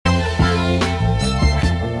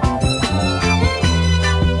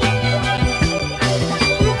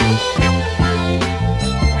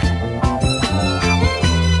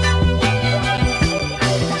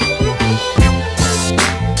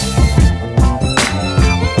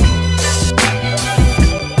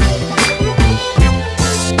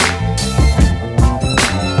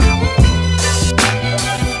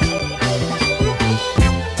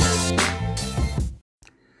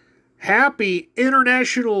Happy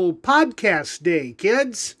International Podcast Day,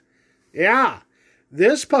 kids. Yeah,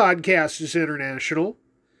 this podcast is international.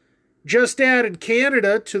 Just added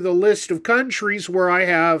Canada to the list of countries where I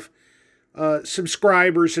have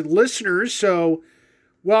subscribers and listeners, so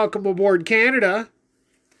welcome aboard, Canada.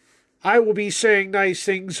 I will be saying nice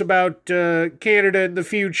things about Canada in the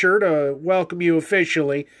future to welcome you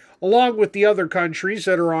officially, along with the other countries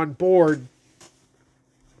that are on board.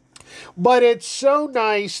 But it's so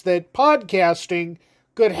nice that podcasting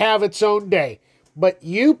could have its own day. But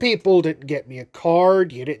you people didn't get me a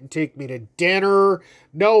card. You didn't take me to dinner.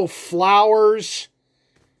 No flowers.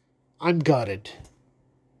 I'm gutted.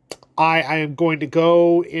 I am going to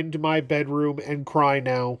go into my bedroom and cry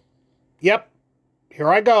now. Yep, here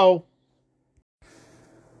I go.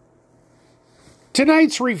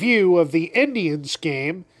 Tonight's review of the Indians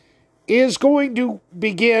game is going to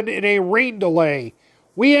begin in a rain delay.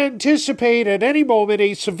 We anticipate at any moment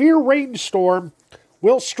a severe rainstorm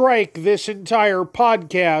will strike this entire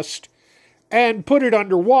podcast and put it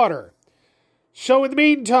underwater. So in the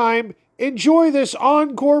meantime, enjoy this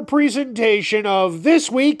encore presentation of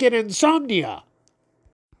This Week in Insomnia.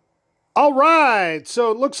 All right,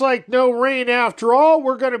 so it looks like no rain after all.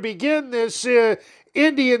 We're going to begin this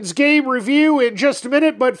Indians game review in just a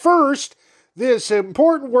minute, but first, this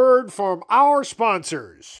important word from our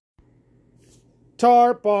sponsors.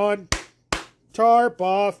 Tarp on, tarp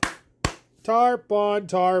off, tarp on,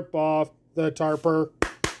 tarp off, the tarper.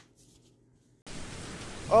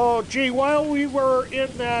 Oh, gee, while we were in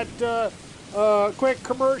that quick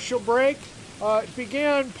commercial break, it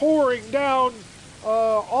began pouring down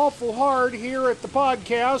awful hard here at the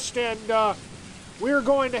podcast, and we're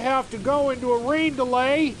going to have to go into a rain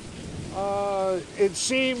delay, it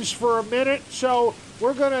seems, for a minute, so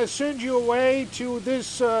we're going to send you away to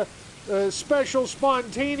this special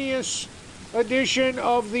spontaneous edition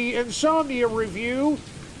of the Insomnia Review.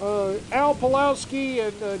 Al Pulowski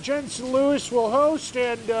and Jensen Lewis will host,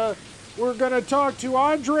 and we're going to talk to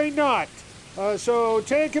Andre Knott. So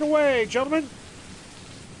take it away, gentlemen.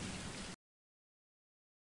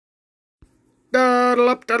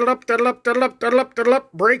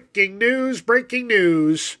 Breaking news, breaking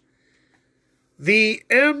news. The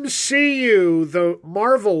MCU, the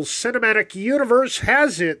Marvel Cinematic Universe,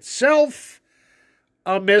 has itself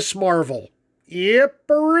a Miss Marvel.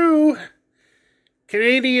 Yipperoo!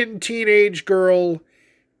 Canadian teenage girl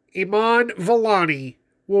Iman Vellani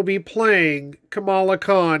will be playing Kamala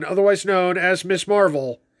Khan, otherwise known as Miss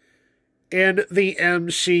Marvel, in the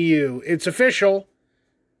MCU. It's official,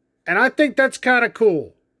 and I think that's kind of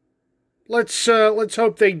cool. Let's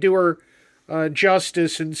hope they do her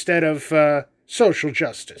justice instead of social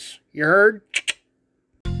justice. You heard?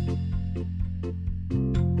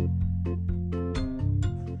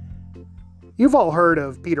 You've all heard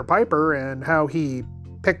of Peter Piper and how he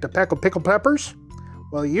picked a peck of pickled peppers?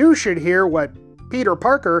 Well, you should hear what Peter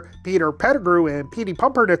Parker, Peter Pettigrew, and Petey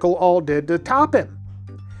Pumpernickel all did to top him.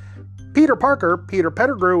 Peter Parker, Peter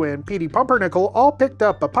Pettigrew, and Petey Pumpernickel all picked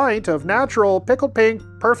up a pint of natural pickled pink,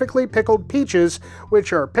 perfectly pickled peaches,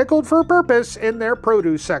 which are pickled for a purpose in their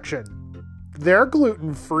produce section. They're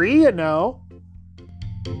gluten-free, you know.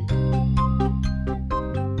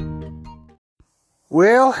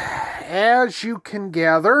 Well, as you can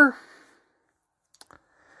gather,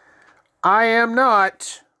 I am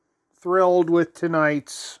not thrilled with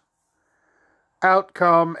tonight's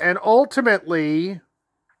outcome, and ultimately,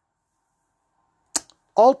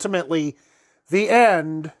 the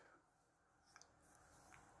end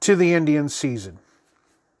to the Indian season.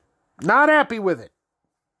 Not happy with it.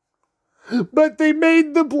 But they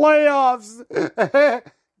made the playoffs.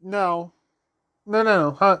 No.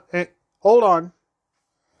 Hey, hold on.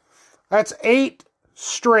 That's 8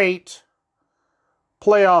 straight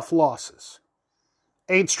playoff losses.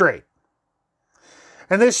 8 straight.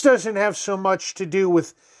 And this doesn't have so much to do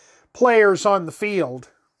with players on the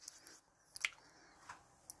field,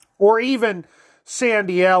 or even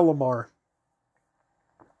Sandy Alomar,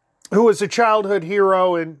 who was a childhood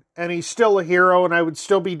hero, and he's still a hero, and I would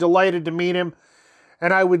still be delighted to meet him,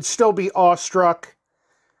 and I would still be awestruck.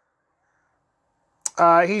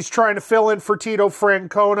 He's trying to fill in for Tito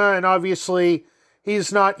Francona, and obviously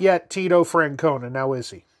he's not yet Tito Francona, now is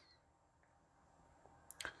he?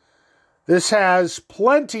 This has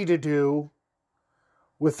plenty to do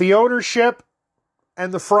with the ownership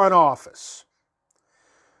and the front office.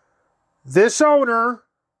 This owner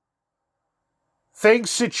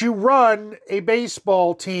thinks that you run a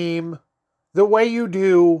baseball team the way you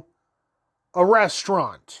do a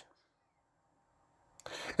restaurant.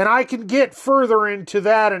 And I can get further into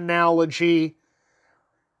that analogy,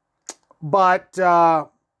 but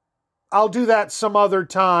I'll do that some other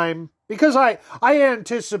time because I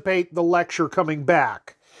anticipate the lecture coming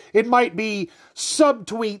back. It might be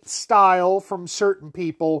subtweet style from certain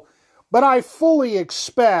people, but I fully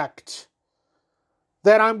expect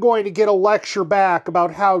that I'm going to get a lecture back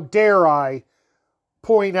about how dare I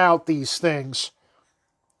point out these things.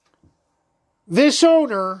 This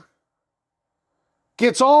owner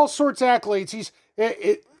gets all sorts of accolades.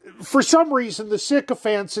 For some reason, the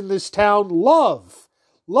sycophants in this town love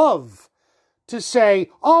to say,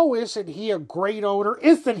 oh, isn't he a great owner?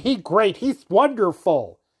 Isn't he great? He's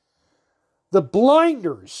wonderful. The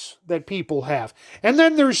blinders that people have. And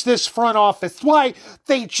then there's this front office. Why,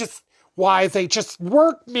 they just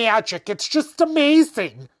work magic. It's just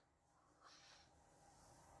amazing.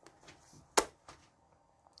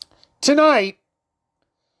 Tonight,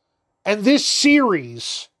 and this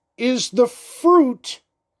series is the fruit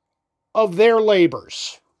of their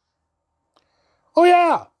labors. Oh,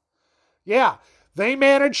 yeah. Yeah. They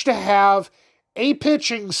managed to have a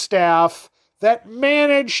pitching staff that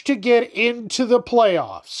managed to get into the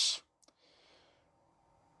playoffs.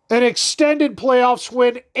 An extended playoffs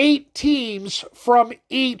when 8 teams from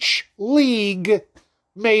each league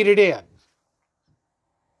made it in.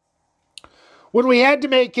 When we had to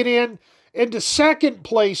make it into second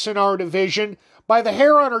place in our division by the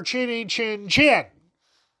hair on our chinny chin chin.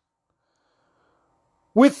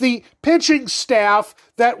 With the pitching staff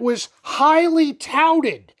that was highly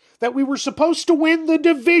touted, that we were supposed to win the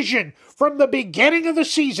division from the beginning of the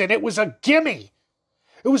season. It was a gimme.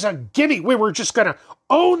 It was a gimme. We were just going to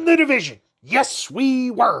own the division. Yes,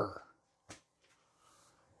 we were.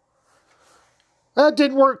 That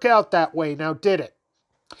didn't work out that way, now did it?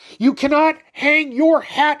 You cannot hang your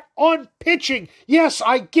hat on pitching. Yes,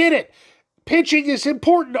 I get it. Pitching is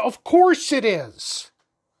important. Of course it is.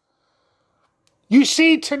 You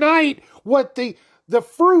see tonight what the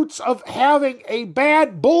fruits of having a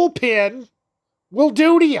bad bullpen will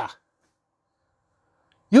do to you.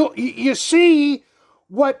 You see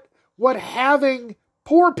what having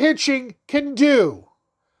poor pitching can do.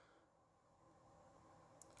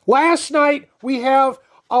 Last night we have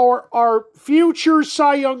our future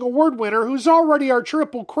Cy Young Award winner, who's already our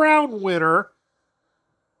Triple Crown winner,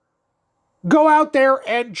 go out there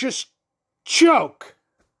and just choke.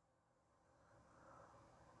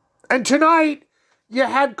 And tonight, you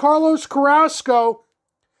had Carlos Carrasco.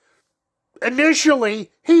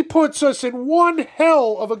 Initially, he puts us in one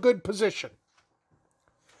hell of a good position.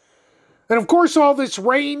 And of course, all this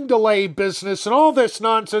rain delay business and all this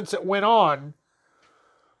nonsense that went on,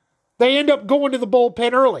 they end up going to the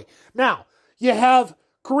bullpen early. Now, you have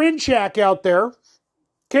Karinchak out there.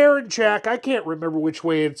 Karinchak, I can't remember which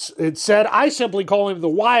way it's said. I simply call him the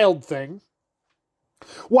Wild Thing.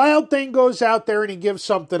 Wild Thing goes out there and he gives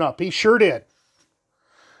something up. He sure did.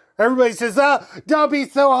 Everybody says, "Oh, don't be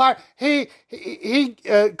so hard." The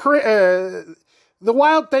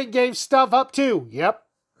Wild Thing gave stuff up too. Yep.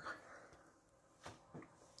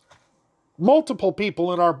 Multiple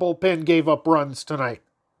people in our bullpen gave up runs tonight.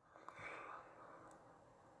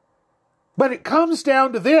 But it comes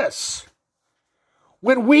down to this.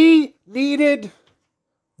 When we needed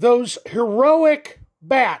those heroic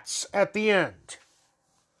bats at the end.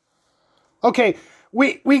 Okay,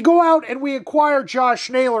 we go out and we acquire Josh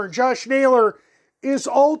Naylor. Josh Naylor is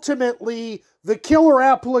ultimately the killer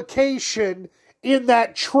application in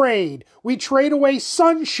that trade. We trade away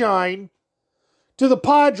Sunshine to the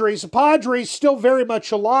Padres. The Padres still very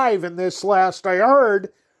much alive in this last I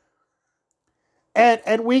heard.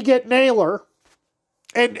 And we get Naylor.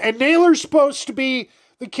 And Naylor's supposed to be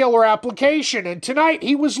the killer application. And tonight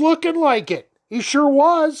he was looking like it. He sure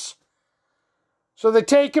was. So they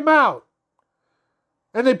take him out.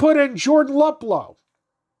 And they put in Jordan Luplow.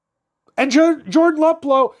 And Jordan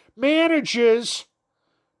Luplow manages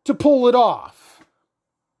to pull it off.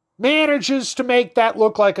 Manages to make that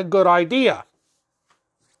look like a good idea.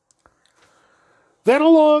 Then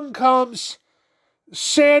along comes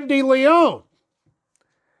Sandy Leone.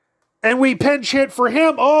 And we pinch hit for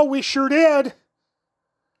him. Oh, we sure did.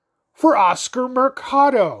 For Oscar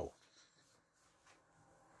Mercado.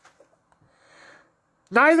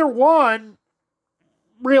 Neither one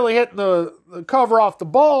really hitting the cover off the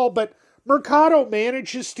ball, but Mercado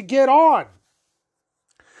manages to get on.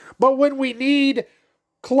 But when we need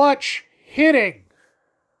clutch hitting,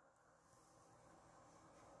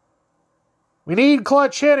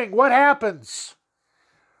 what happens?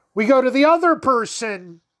 We go to the other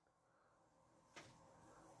person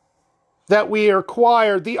that we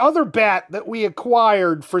acquired, the other bat that we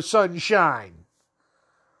acquired for Sunshine.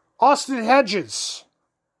 Austin Hedges.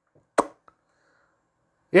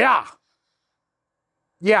 Yeah.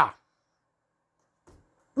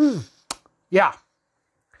 Yeah.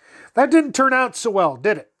 That didn't turn out so well,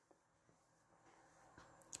 did it?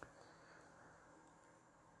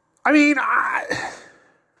 I mean,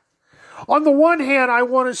 on the one hand, I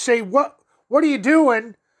want to say, what are you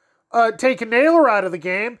doing taking Naylor out of the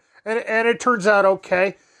game? And it turns out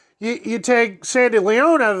okay. You take Sandy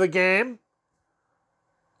Leon out of the game.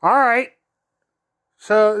 All right.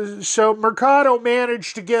 So Mercado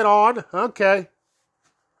managed to get on. Okay.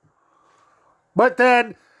 But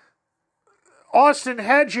then Austin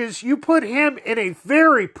Hedges, you put him in a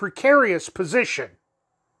very precarious position.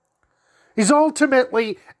 He's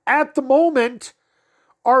ultimately, at the moment,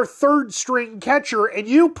 our third string catcher, and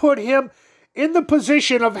you put him in the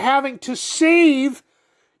position of having to save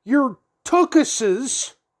your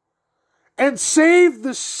Tukuses and save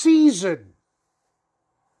the season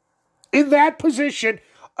in that position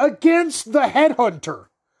against the headhunter.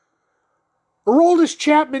 Aroldis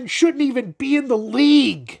Chapman shouldn't even be in the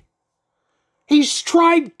league. He's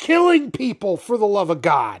tried killing people, for the love of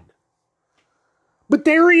God. But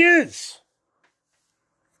there he is.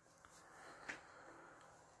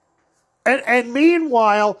 And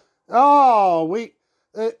meanwhile, I've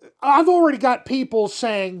already got people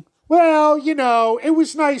saying, well, it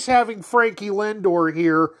was nice having Frankie Lindor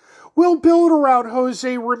here. We'll build around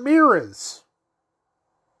Jose Ramirez.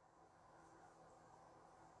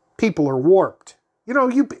 People are warped.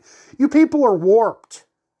 You people are warped.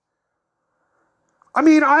 I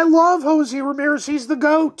mean, I love Jose Ramirez. He's the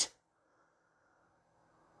GOAT.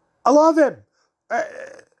 I love him.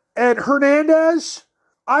 And Hernandez,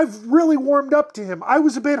 I've really warmed up to him. I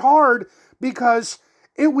was a bit hard because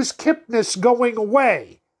it was Kipnis going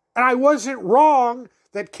away. And I wasn't wrong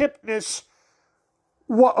that Kipnis,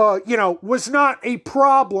 was not a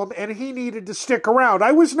problem and he needed to stick around.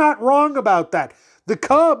 I was not wrong about that. The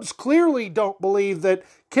Cubs clearly don't believe that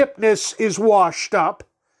Kipnis is washed up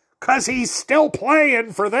because he's still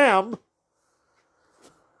playing for them.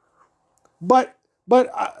 But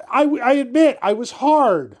I admit I was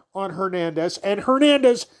hard on Hernandez, and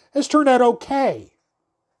Hernandez has turned out okay.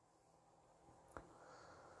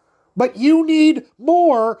 But you need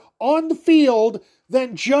more on the field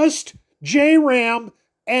than just J-Ram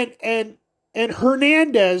and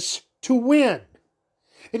Hernandez to win.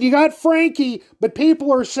 And you got Frankie, but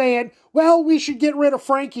people are saying, well, we should get rid of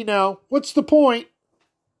Frankie now. What's the point?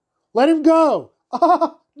 Let him go.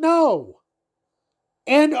 No.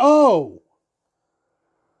 N-O.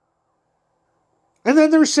 And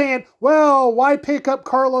then they're saying, well, why pick up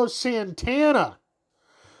Carlos Santana?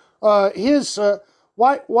 Why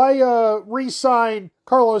re-sign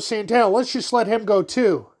Carlos Santana? Let's just let him go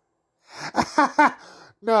too.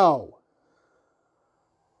 No.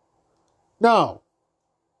 Now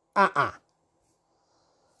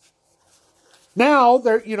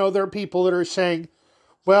there are people that are saying,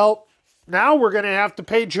 well, now we're going to have to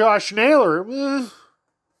pay Josh Naylor.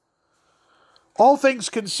 All things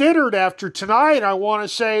considered, after tonight, I want to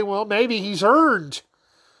say, well, maybe he's earned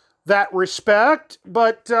that respect.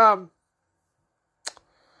 But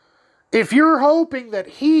if you're hoping that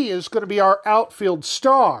he is going to be our outfield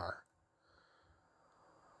star,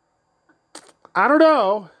 I don't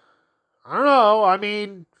know. I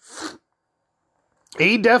mean,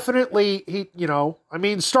 he definitely,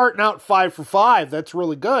 starting out 5 for 5, that's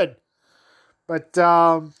really good. But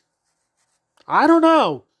I don't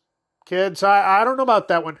know, kids. I don't know about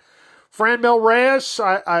that one. Franmil Reyes,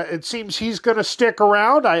 it seems he's going to stick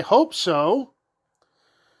around. I hope so.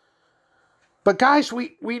 But guys,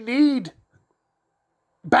 we need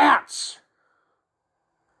bats.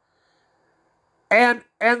 And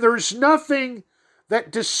there's nothing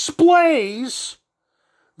that displays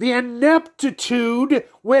the ineptitude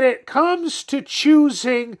when it comes to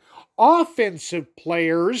choosing offensive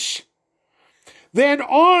players than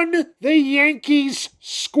on the Yankees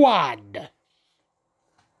squad.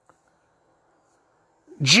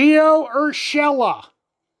 Gio Urshela.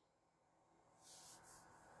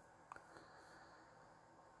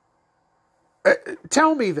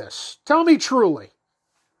 Tell me this. Tell me truly.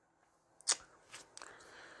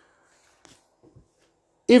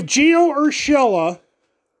 If Gio Urshela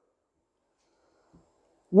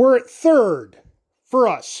were at third for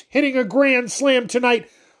us, hitting a grand slam tonight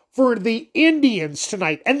for the Indians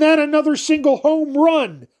tonight, and then another single home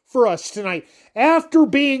run for us tonight, after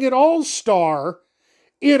being an all-star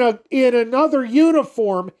in another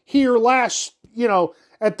uniform here last,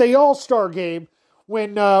 at the All-Star game,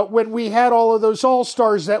 when we had all of those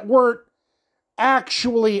all-stars that weren't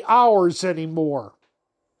actually ours anymore.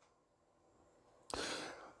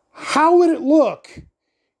 How would it look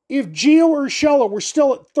if Gio Urshela were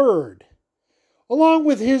still at third, along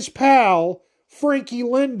with his pal, Frankie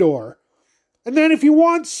Lindor. And then if you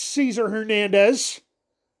want Cesar Hernandez,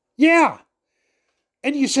 yeah.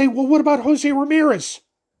 And you say, well, what about Jose Ramirez?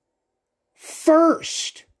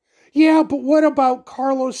 First. Yeah, but what about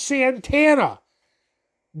Carlos Santana?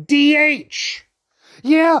 DH.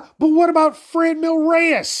 Yeah, but what about Franmil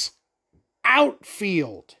Reyes?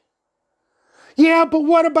 Outfield. Yeah, but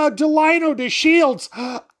what about Delino DeShields?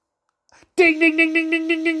 Ding, ding, ding, ding, ding,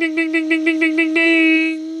 ding, ding, ding, ding, ding, ding, ding, ding, ding,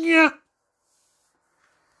 ding.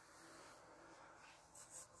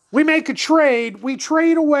 We make a trade. We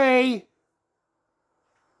trade away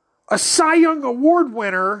a Cy Young Award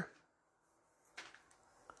winner.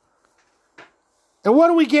 And what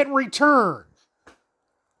do we get in return?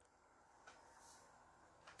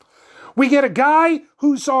 We get a guy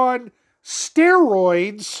who's on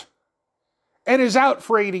steroids and is out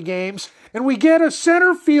for 80 games. And we get a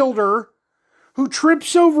center fielder who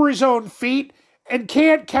trips over his own feet and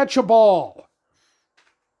can't catch a ball.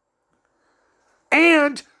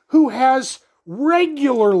 And who has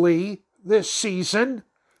regularly this season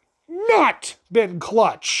not been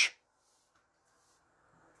clutch.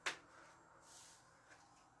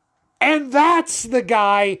 And that's the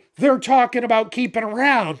guy they're talking about keeping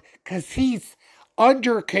around because he's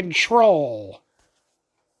under control.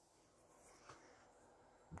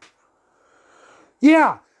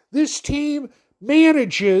 Yeah, this team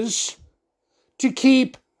manages to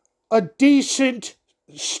keep a decent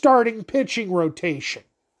starting pitching rotation.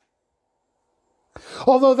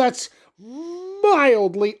 Although that's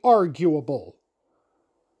mildly arguable.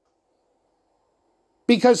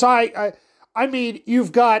 Because I mean,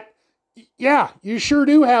 you've got, yeah, you sure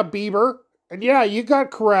do have Bieber. And yeah, you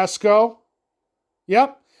got Carrasco.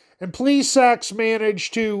 Yep. And Plesac's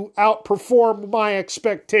managed to outperform my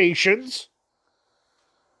expectations.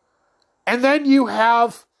 And then you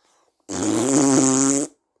have,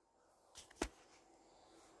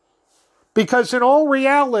 because in all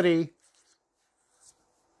reality,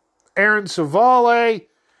 Aaron Savale,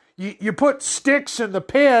 you put sticks in the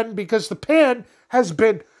pen because the pen has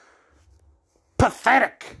been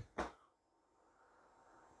pathetic.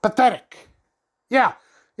 Pathetic. Yeah,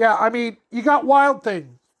 I mean, you got Wild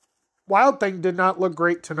Thing. Wild Thing did not look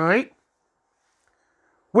great tonight.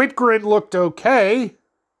 Whitgren looked okay.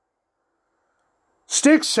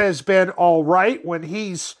 Sticks has been all right when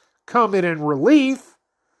he's coming in relief.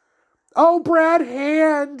 Oh, Brad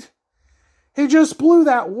Hand. He just blew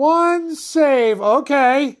that one save.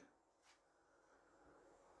 Okay.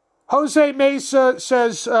 Jose Mesa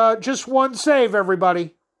says, just one save,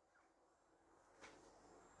 everybody.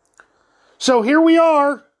 So here we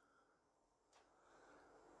are.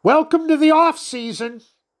 Welcome to the off season.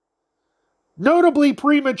 Notably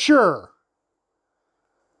premature.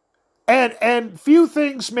 And few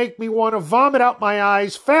things make me want to vomit out my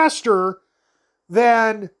eyes faster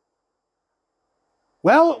than,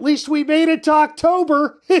 well, at least we made it to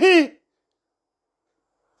October.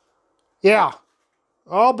 Yeah.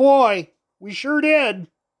 Oh boy, we sure did.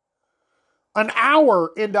 An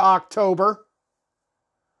hour into October.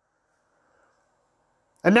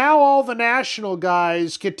 And now all the national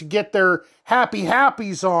guys get to get their happy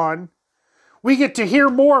happies on. We get to hear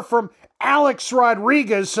more from Alex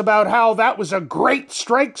Rodriguez about how that was a great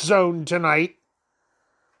strike zone tonight.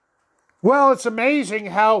 Well, it's amazing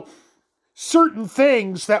how certain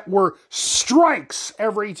things that were strikes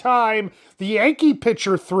every time the Yankee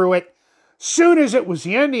pitcher threw it, soon as it was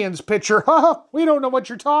the Indians pitcher, we don't know what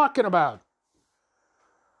you're talking about.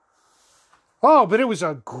 Oh, but it was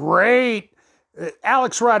a great,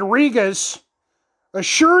 Alex Rodriguez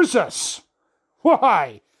assures us,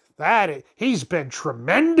 why, he's been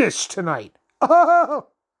tremendous tonight. Oh,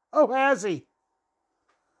 has he?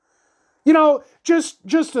 You know,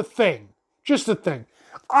 just a thing.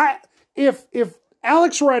 If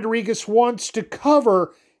Alex Rodriguez wants to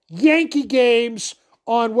cover Yankee games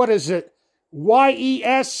on, what is it,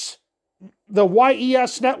 YES, the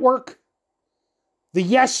YES network, the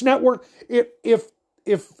Yes network, if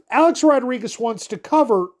Alex Rodriguez wants to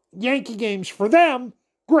cover Yankee games for them,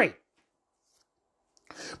 great.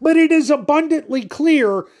 But it is abundantly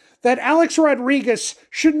clear that Alex Rodriguez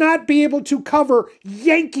should not be able to cover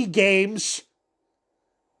Yankee games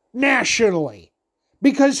nationally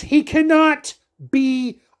because he cannot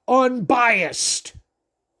be unbiased.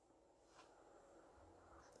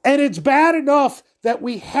 And it's bad enough that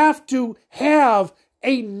we have to have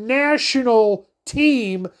a national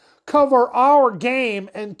team cover our game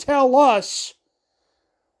and tell us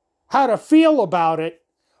how to feel about it.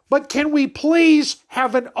 But can we please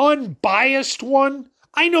have an unbiased one?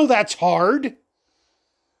 I know that's hard.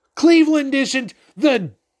 Cleveland isn't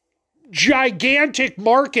the gigantic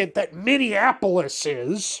market that Minneapolis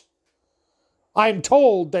is. I'm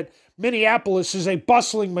told that Minneapolis is a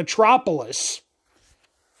bustling metropolis.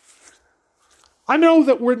 I know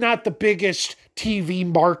that we're not the biggest TV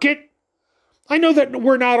market. I know that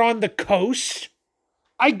we're not on the coast.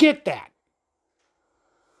 I get that.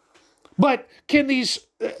 But can these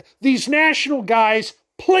national guys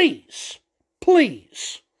please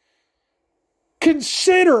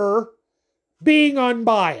consider being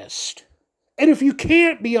unbiased? And if you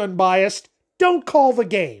can't be unbiased, don't call the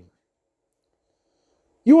game.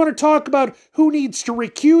 You want to talk about who needs to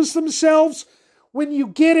recuse themselves? When you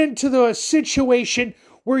get into the situation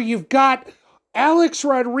where you've got Alex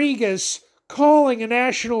Rodriguez calling a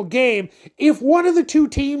national game, if one of the two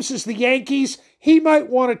teams is the Yankees, he might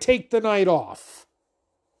want to take the night off.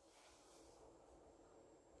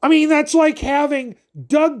 I mean, that's like having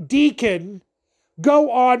Doug Deacon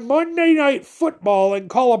go on Monday Night Football and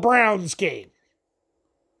call a Browns game.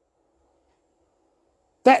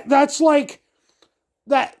 That's like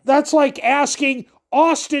asking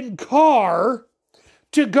Austin Carr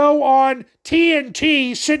to go on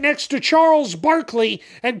TNT, sit next to Charles Barkley,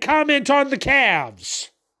 and comment on the Cavs.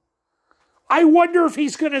 I wonder if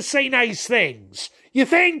he's going to say nice things. You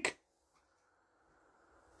think?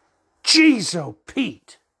 Jeez, oh,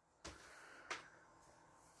 Pete.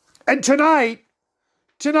 And tonight,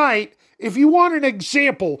 if you want an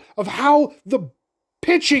example of how the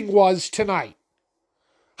pitching was tonight,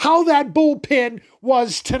 how that bullpen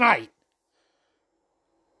was tonight,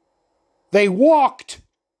 they walked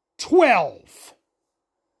 12.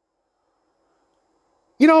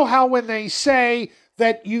 You know how when they say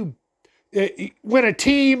that when a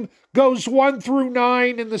team goes 1 through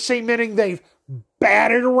 9 in the same inning, they've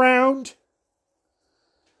batted around?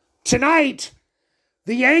 Tonight,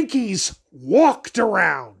 the Yankees walked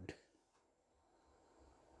around.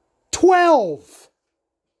 12.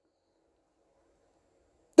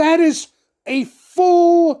 That is a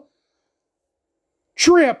full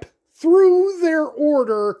trip through their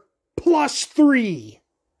order plus 3.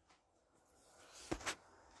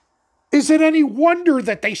 Is it any wonder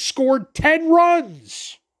that they scored 10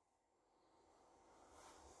 runs?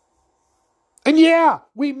 And yeah,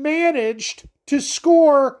 we managed to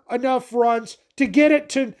score enough runs to get it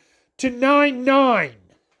to 9-9.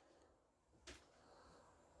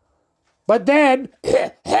 But then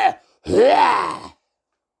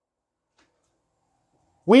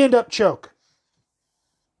we end up choking.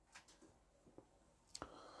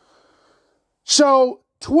 So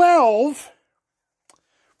 12,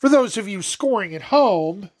 for those of you scoring at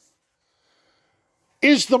home,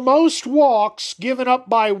 is the most walks given up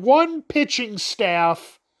by one pitching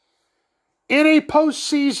staff in a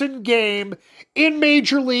postseason game in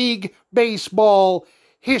Major League Baseball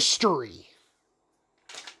history.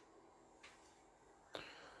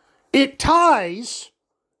 It ties,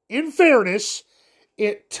 in fairness,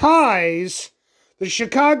 it ties the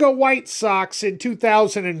Chicago White Sox in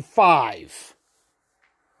 2005.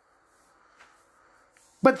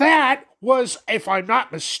 But that was, if I'm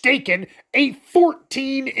not mistaken, a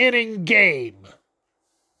 14-inning game.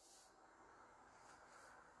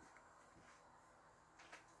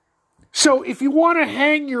 So if you want to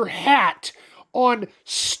hang your hat on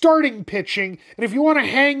starting pitching, and if you want to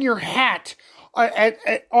hang your hat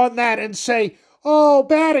on that and say, oh,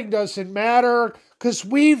 batting doesn't matter because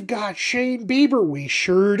we've got Shane Bieber, we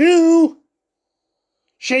sure do.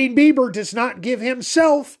 Shane Bieber does not give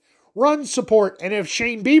himself run support. And if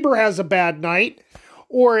Shane Bieber has a bad night,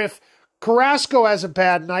 or if Carrasco has a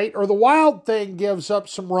bad night, or the Wild Thing gives up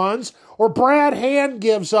some runs, or Brad Hand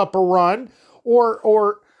gives up a run,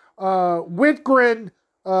 or Whitgren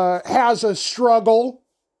has a struggle,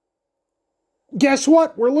 guess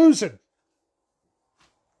what? We're losing.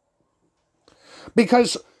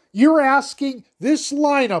 Because you're asking this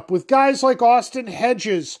lineup with guys like Austin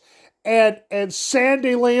Hedges and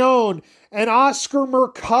Sandy Leon and Oscar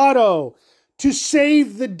Mercado to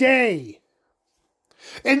save the day.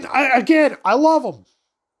 And I love them.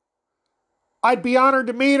 I'd be honored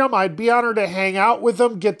to meet them. I'd be honored to hang out with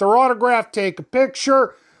them, get their autograph, take a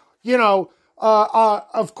picture. You know,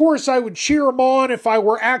 of course I would cheer them on if I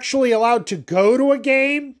were actually allowed to go to a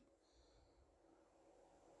game.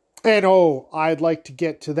 And I'd like to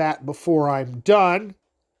get to that before I'm done.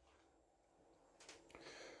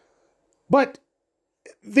 But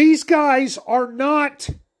these guys are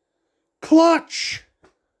not clutch.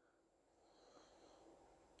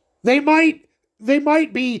 They might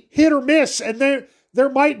be hit or miss, and there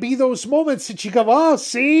might be those moments that you go, oh,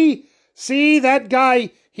 see that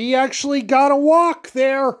guy, he actually got a walk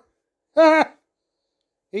there.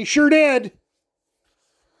 He sure did.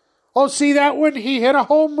 Oh, see that one? He hit a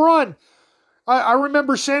home run. I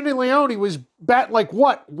remember Sandy Leone was batting like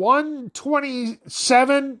what,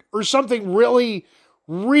 127 or something really,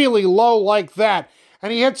 really low like that.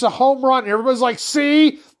 And he hits a home run. And everybody's like,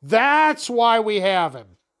 see, that's why we have him.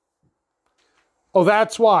 Oh,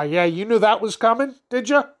 that's why. Yeah, you knew that was coming, did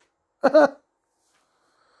you? But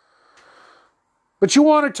you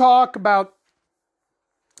want to talk about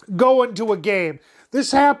going to a game.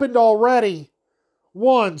 This happened already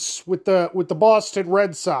once with the Boston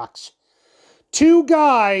Red Sox. Two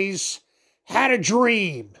guys had a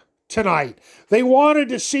dream tonight. They wanted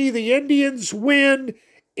to see the Indians win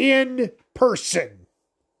in person.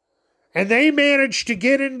 And they managed to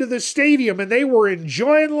get into the stadium and they were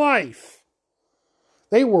enjoying life.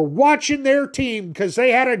 They were watching their team because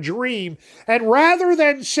they had a dream. And rather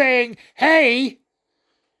than saying, hey,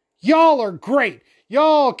 y'all are great.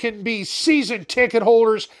 Y'all can be season ticket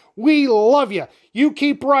holders. We love you. You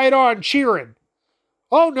keep right on cheering.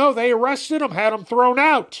 Oh, no, they arrested him, had him thrown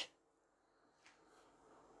out.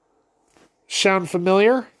 Sound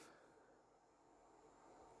familiar?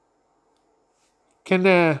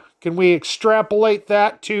 Can we extrapolate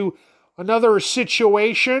that to another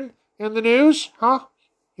situation in the news? Huh?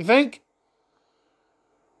 You think?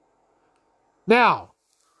 Now,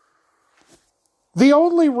 the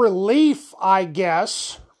only relief, I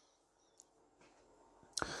guess,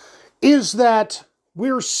 is that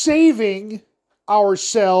we're saving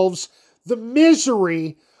ourselves the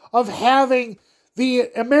misery of having the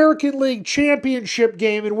American League Championship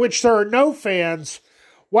game in which there are no fans,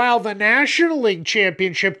 while the National League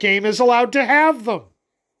Championship game is allowed to have them.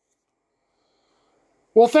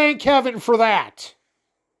 Well, thank heaven for that.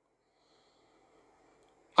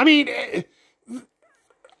 I mean,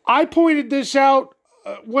 I pointed this out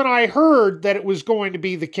when I heard that it was going to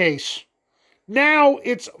be the case. Now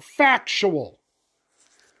it's factual.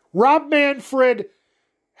 Rob Manfred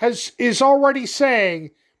is already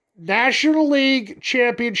saying National League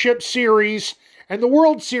Championship Series and the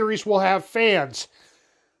World Series will have fans.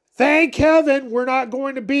 Thank heaven we're not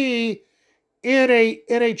going to be in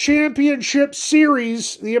a championship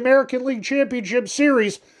series, the American League Championship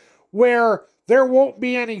Series, where there won't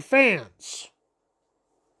be any fans.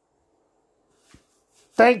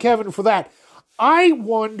 Thank heaven for that. I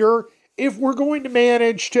wonder if we're going to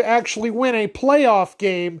manage to actually win a playoff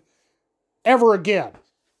game ever again.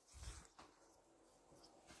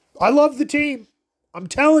 I love the team. I'm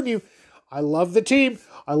telling you, I love the team.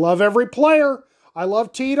 I love every player. I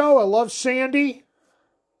love Tito. I love Sandy.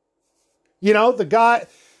 You know, the guy,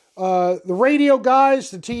 the radio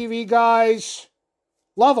guys, the TV guys.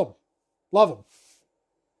 Love them. Love them.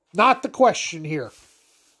 Not the question here.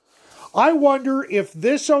 I wonder if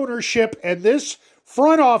this ownership and this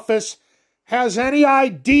front office has any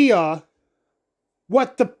idea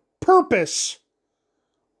what the purpose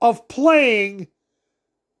of playing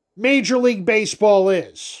Major League Baseball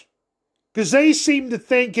is. Because they seem to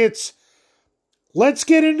think it's, let's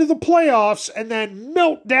get into the playoffs and then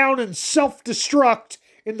melt down and self-destruct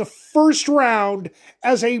in the first round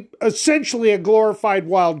as essentially a glorified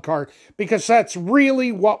wild card. Because that's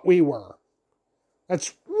really what we were.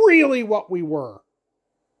 That's really what we were.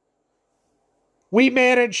 We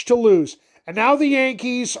managed to lose. And now the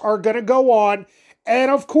Yankees are going to go on. And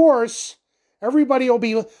of course, everybody will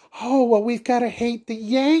be, oh, well, we've got to hate the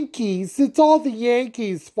Yankees. It's all the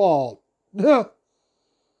Yankees' fault.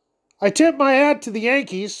 I tip my hat to the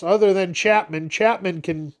Yankees, other than Chapman. Chapman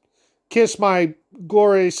can kiss my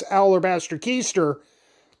glorious alabaster keister.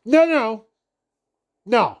 No.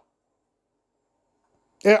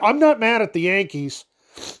 I'm not mad at the Yankees.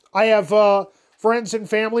 I have friends and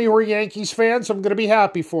family who are Yankees fans. So I'm going to be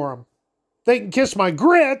happy for them. They can kiss my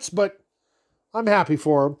grits, but I'm happy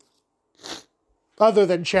for them. Other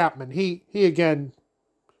than Chapman. He again,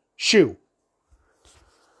 shoo.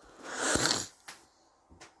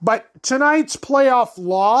 But tonight's playoff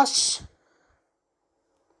loss,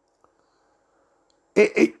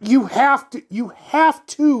 you have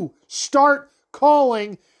to start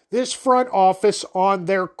calling this front office on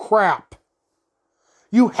their crap.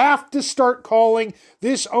 You have to start calling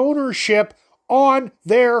this ownership on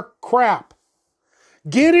their crap.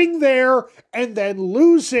 Getting there and then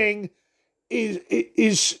losing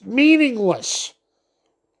is meaningless.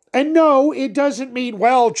 And no, it doesn't mean,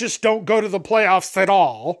 well, just don't go to the playoffs at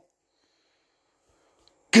all.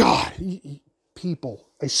 God, people,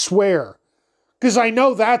 I swear. Because I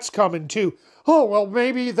know that's coming too. Oh, well,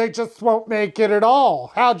 maybe they just won't make it at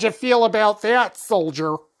all. How'd you feel about that,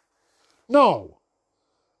 soldier? No.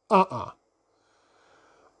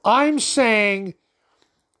 I'm saying,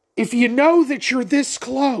 if you know that you're this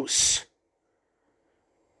close,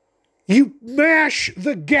 You mash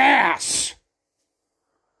the gas.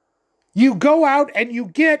 You go out and you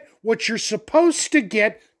get what you're supposed to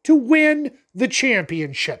get to win the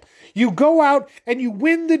championship. You go out and you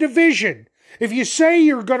win the division. If you say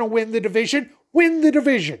you're going to win the division, win the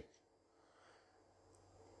division.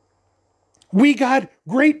 We got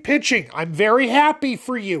great pitching. I'm very happy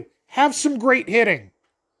for you. Have some great hitting.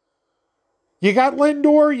 You got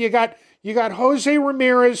Lindor, you got Jose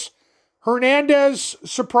Ramirez. Hernandez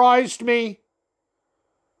surprised me.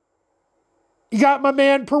 You got my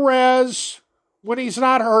man Perez when he's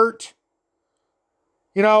not hurt.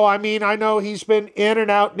 I know he's been in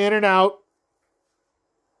and out and in and out.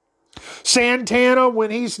 Santana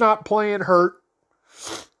when he's not playing hurt.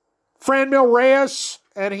 Franmil Reyes,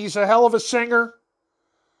 and he's a hell of a singer.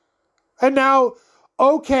 And now,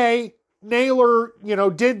 okay, Naylor,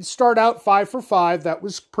 did start out 5 for 5. That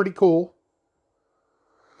was pretty cool.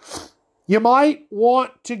 You might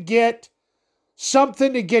want to get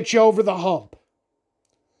something to get you over the hump.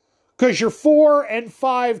 Because your 4 and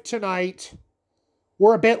 5 tonight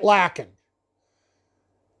were a bit lacking.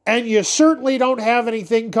 And you certainly don't have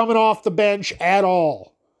anything coming off the bench at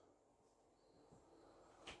all.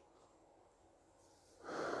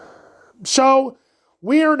 So,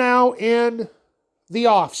 we are now in the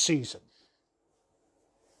off season.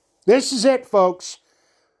 This is it, folks.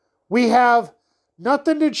 We have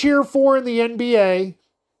nothing to cheer for in the NBA.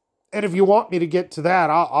 And if you want me to get to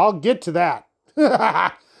that, I'll get to that.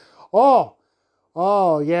 Oh,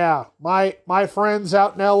 yeah. My friends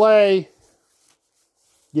out in LA.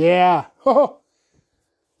 Yeah.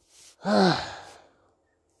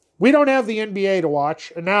 We don't have the NBA to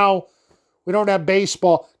watch, and now we don't have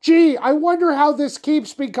baseball. Gee, I wonder how this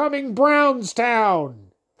keeps becoming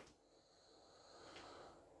Brownstown.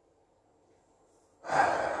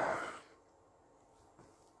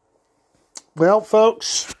 Well,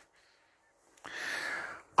 folks,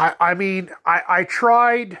 I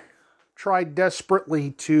tried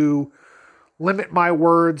desperately to limit my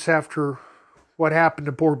words after what happened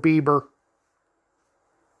to poor Bieber.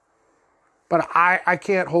 But I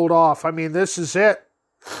can't hold off. This is it.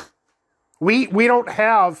 We don't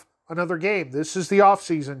have another game. This is the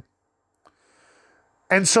offseason.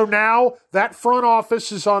 And so now that front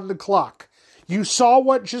office is on the clock. You saw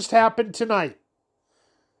what just happened tonight.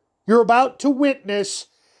 You're about to witness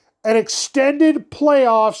an extended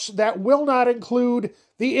playoffs that will not include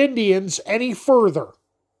the Indians any further.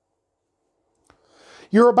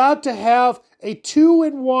 You're about to have a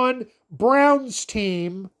 2-1 Browns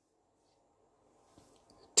team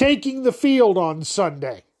taking the field on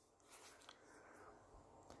Sunday.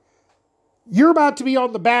 You're about to be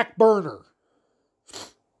on the back burner.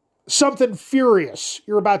 Something furious.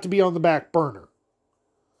 You're about to be on the back burner.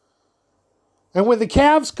 And when the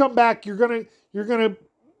Cavs come back, you're gonna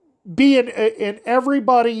be in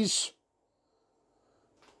everybody's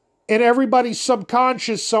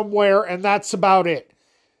subconscious somewhere, and that's about it.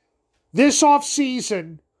 This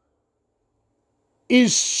offseason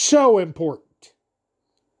is so important.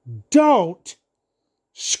 Don't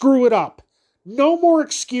screw it up. No more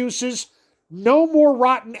excuses. No more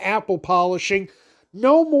rotten apple polishing.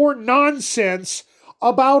 No more nonsense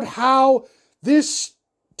about how this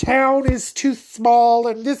town is too small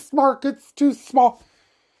and this market's too small.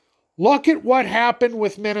 Look at what happened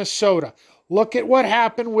with Minnesota. Look at what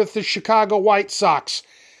happened with the Chicago White Sox.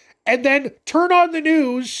 And then turn on the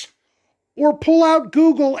news or pull out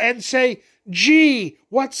Google and say, gee,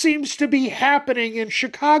 what seems to be happening in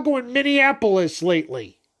Chicago and Minneapolis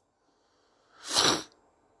lately?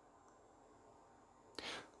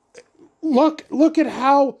 Look at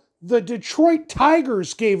how the Detroit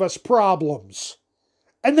Tigers gave us problems.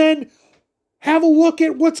 And then have a look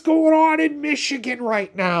at what's going on in Michigan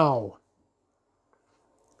right now.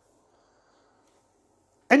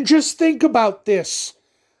 And just think about this.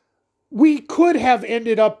 We could have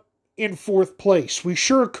ended up in 4th place. We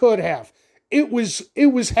sure could have. It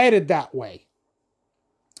was headed that way.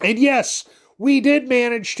 And yes, we did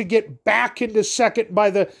manage to get back into 2nd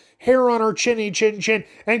by the hair on our chinny chin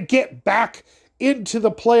and get back into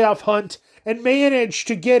the playoff hunt and manage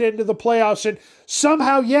to get into the playoffs. And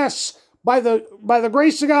somehow, yes, by the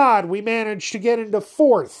grace of God, we managed to get into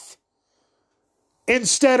 4th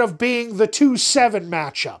instead of being the 2-7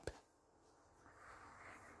 matchup.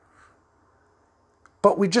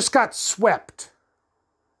 But we just got swept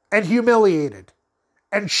and humiliated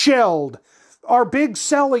and shelled. Our big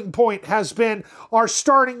selling point has been our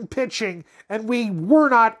starting pitching, and we were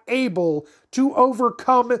not able to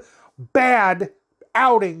overcome bad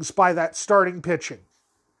outings by that starting pitching.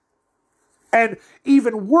 And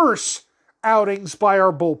even worse outings by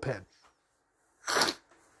our bullpen.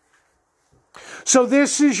 So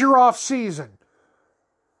this is your off season.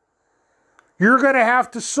 You're going to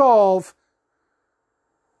have to solve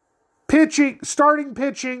starting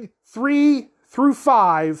pitching 3 through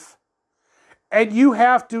 5, and you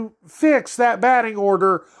have to fix that batting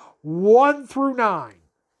order 1 through 9.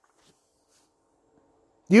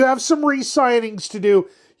 You have some re-signings to do.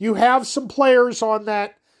 You have some players in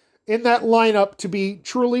that lineup to be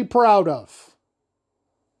truly proud of.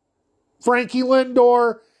 Frankie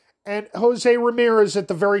Lindor and Jose Ramirez at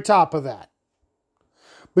the very top of that.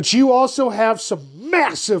 But you also have some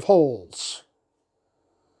massive holes.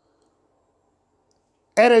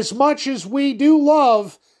 And as much as we do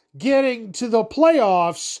love getting to the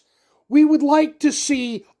playoffs, we would like to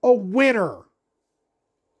see a winner.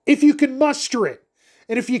 If you can muster it.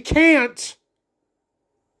 And if you can't,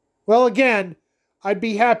 well, again, I'd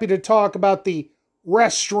be happy to talk about the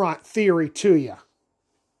restaurant theory to you.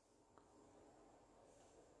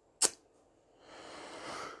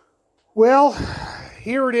 Well,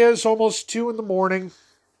 here it is, almost 2 in the morning.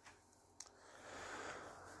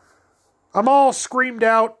 I'm all screamed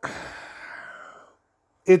out.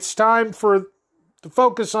 It's time to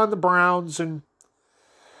focus on the Browns and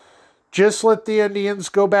just let the Indians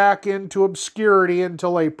go back into obscurity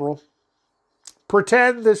until April.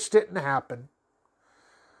 Pretend this didn't happen.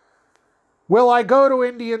 Will I go to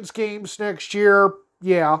Indians games next year?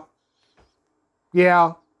 Yeah.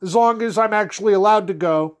 As long as I'm actually allowed to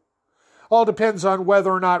go. All depends on whether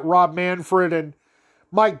or not Rob Manfred and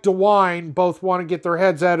Mike DeWine both want to get their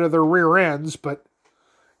heads out of their rear ends, but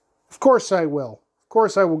of course I will. Of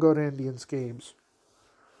course I will go to Indians games.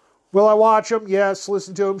 Will I watch them? Yes.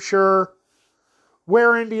 Listen to them? Sure.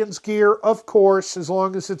 Wear Indians gear? Of course, as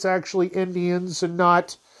long as it's actually Indians and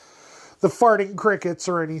not the farting crickets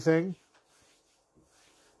or anything.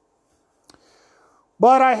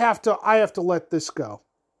 But I have to let this go.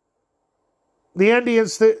 The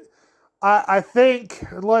Indians, I think,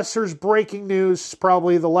 unless there's breaking news, it's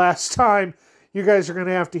probably the last time you guys are going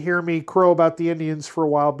to have to hear me crow about the Indians for a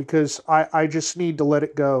while, because I just need to let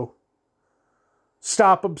it go.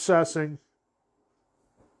 Stop obsessing.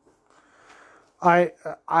 I'll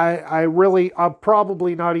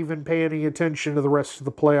probably not even pay any attention to the rest of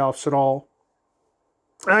the playoffs at all.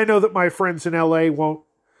 I know that my friends in LA won't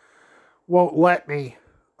let me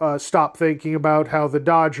stop thinking about how the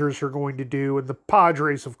Dodgers are going to do, and the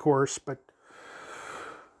Padres, of course, but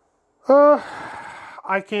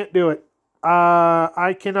I can't do it.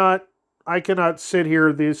 I cannot sit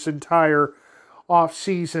here this entire off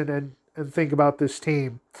season and think about this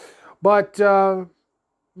team. But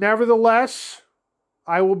nevertheless,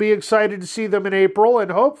 I will be excited to see them in April,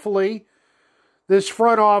 and hopefully this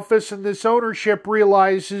front office and this ownership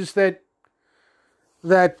realizes that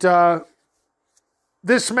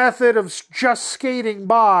this method of just skating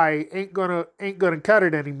by ain't gonna cut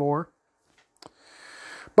it anymore.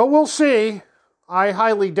 But we'll see. I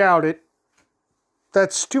highly doubt it.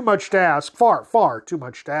 That's too much to ask. Far, far too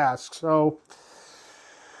much to ask. So,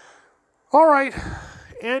 all right.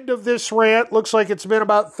 End of this rant. Looks like it's been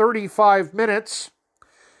about 35 minutes.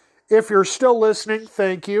 If you're still listening,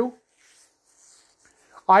 thank you.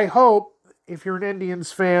 I hope, if you're an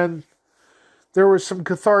Indians fan, there was some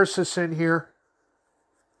catharsis in here.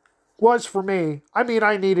 Was for me. I mean,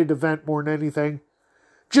 I needed to vent more than anything.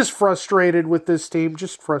 Just frustrated with this team.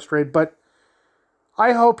 Just frustrated. But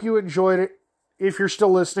I hope you enjoyed it. If you're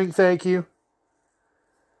still listening, thank you.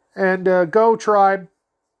 And go Tribe.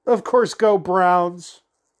 Of course, go Browns.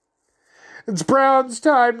 It's Browns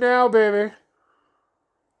time now, baby.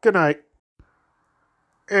 Good night.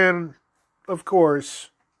 And, of course,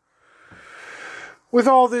 with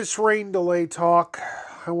all this rain delay talk,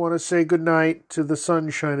 I want to say good night to the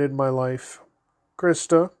sunshine in my life.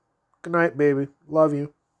 Krista, good night, baby. Love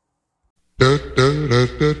you. Good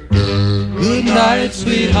night,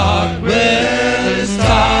 sweetheart. Well, it's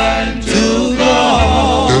time to go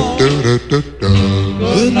home.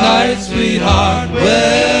 Good night, sweetheart.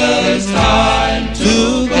 Well, it's time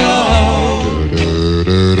to go home.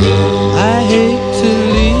 I hate to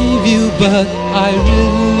leave you, but I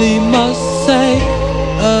really must say,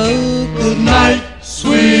 oh, good night,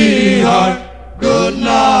 sweetheart. Good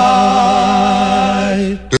night.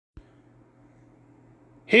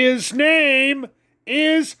 His name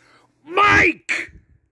is